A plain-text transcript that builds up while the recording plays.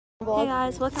Hey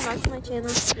guys, welcome back to my channel.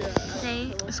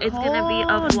 Today it's gonna be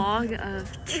a vlog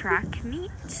of track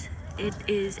meet. It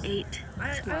is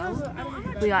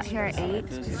 8:12. We got here at 8.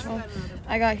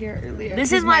 I got here earlier.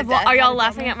 This is my vlog. Are y'all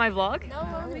laughing at my vlog?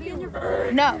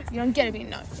 No, you don't get it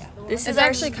being no. This is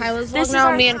actually Kyla's vlog. This is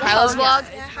me and Kyla's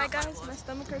vlog. Yeah, hi guys, my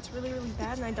stomach hurts really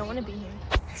bad and I don't want to be here.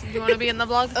 Do you want to be in the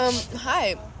vlog?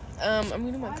 Hi. I'm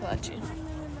eating my kolache.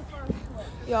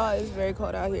 Y'all, it's very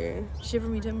cold out here. Shiver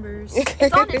me timbers.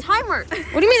 It's on a timer. What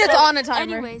do you mean it's on a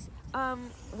timer? Anyways,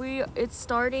 it's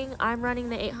starting. I'm running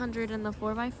the 800 and the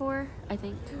 4x4. I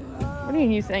think. What do you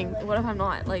mean you think? What if I'm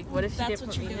not? Like, what if she didn't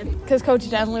put me in? Because Coach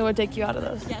definitely would take you out of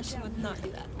those. Yeah, she would not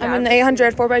do that. I'm in the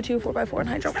 800, 4x2, 4x4, and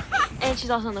hydro. And she's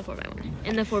also in the 4x1,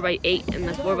 and the 4x8, and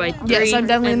the 4x3. Yes, I'm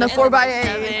definitely in the 4x8.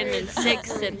 7 and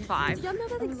 6 and 5.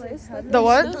 The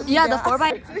what? Yeah, the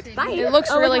 4x5. It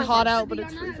looks really hot out, but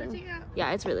it's freezing.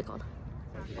 Yeah, it's really cold.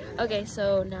 Okay,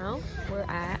 so now we're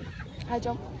at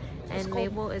Hydro. and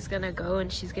Mabel is gonna go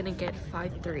and she's gonna get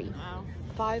 5.3.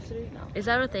 5.3? No. Is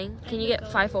that a thing? Can you get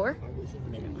 5.4?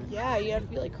 Yeah, you have to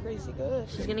be like crazy good.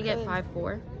 She's gonna get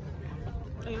 5.4.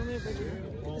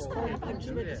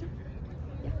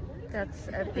 That's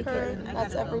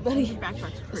That's everybody.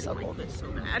 So cold.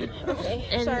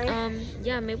 And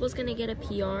yeah, Mabel's gonna get a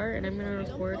PR and I'm gonna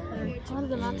record her. And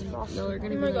y'all are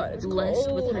gonna be like,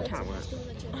 blessed with her talent.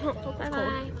 Bye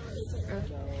bye.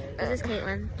 This is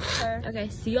Caitlin. Okay,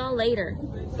 see y'all later.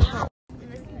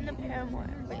 Listen to Paramore.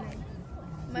 Wait.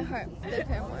 My heart. The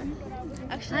Paramore.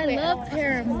 I Actually, love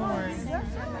Paramore.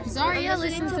 Zaria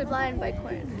listens to Blind by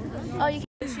Quinn. Oh, you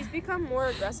can. She's become more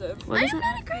aggressive. What is it?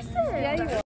 Not aggressive. Yeah, you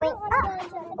will.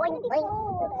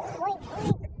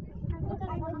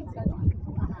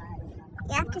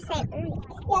 You have to say oink.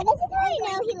 Yeah, this is how I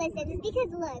know he listens. It's because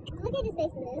look at his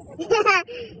face in this.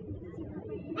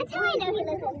 That's how I know he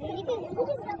listens.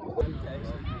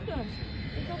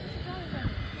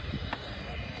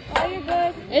 Oh, you're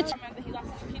good. It's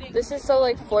this is so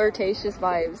like flirtatious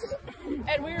vibes.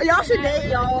 Y'all should date,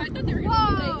 y'all.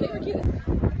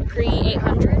 Pre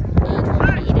 800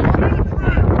 and eat it.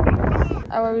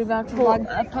 I will be back to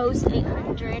vlog. Post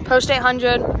 800. Post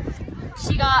 800.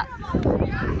 She got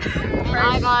and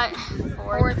I got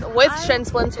fourth. With shin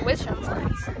splints. With shin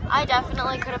splints. I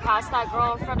definitely could have passed that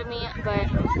girl in front of me,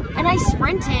 and I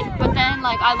sprinted, but then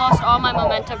like I lost all my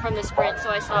momentum from the sprint, so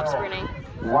I stopped sprinting.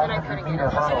 And I couldn't get her.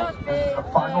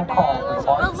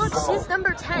 But look, she's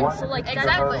number 10, so like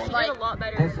exactly, she did a lot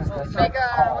better. Mega,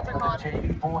 what's it called?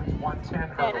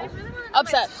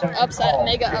 Upset,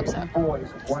 mega upset.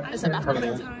 Is it math?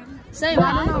 Same,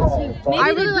 I don't know. I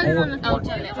really like one the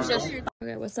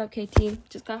Okay, what's up, KT?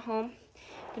 Just got home.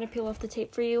 Gonna peel off the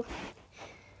tape for you.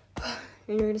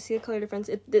 And you're gonna see the color difference.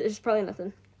 There's probably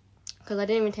nothing, because I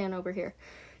didn't even tan over here.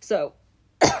 So,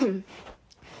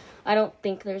 I don't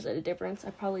think there's a difference. I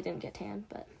probably didn't get tan,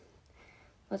 but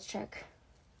let's check.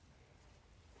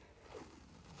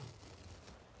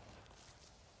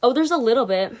 Oh, there's a little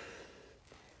bit.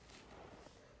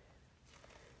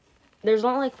 There's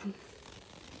not like...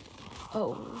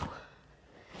 Oh.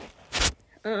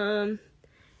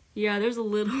 Yeah, there's a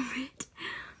little bit.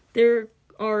 There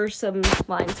are some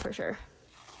lines for sure.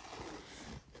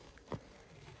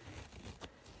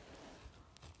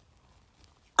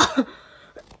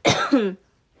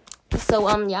 So,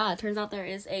 yeah, it turns out there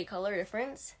is a color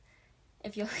difference.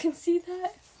 If y'all can see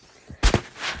that.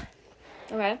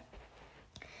 Okay.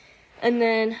 And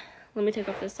then, let me take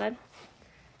off this side.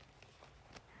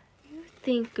 You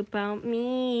think about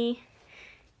me.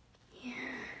 Yeah.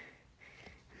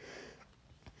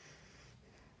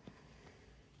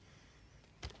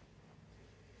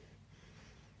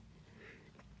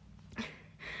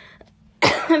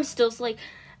 I'm still like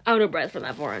out of breath from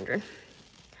that 400.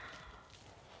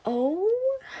 Oh,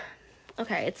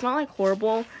 okay. It's not like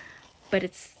horrible, but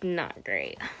it's not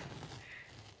great.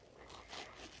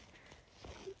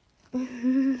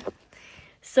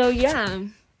 So yeah,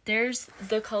 there's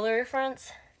the color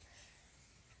difference.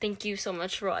 Thank you so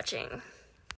much for watching.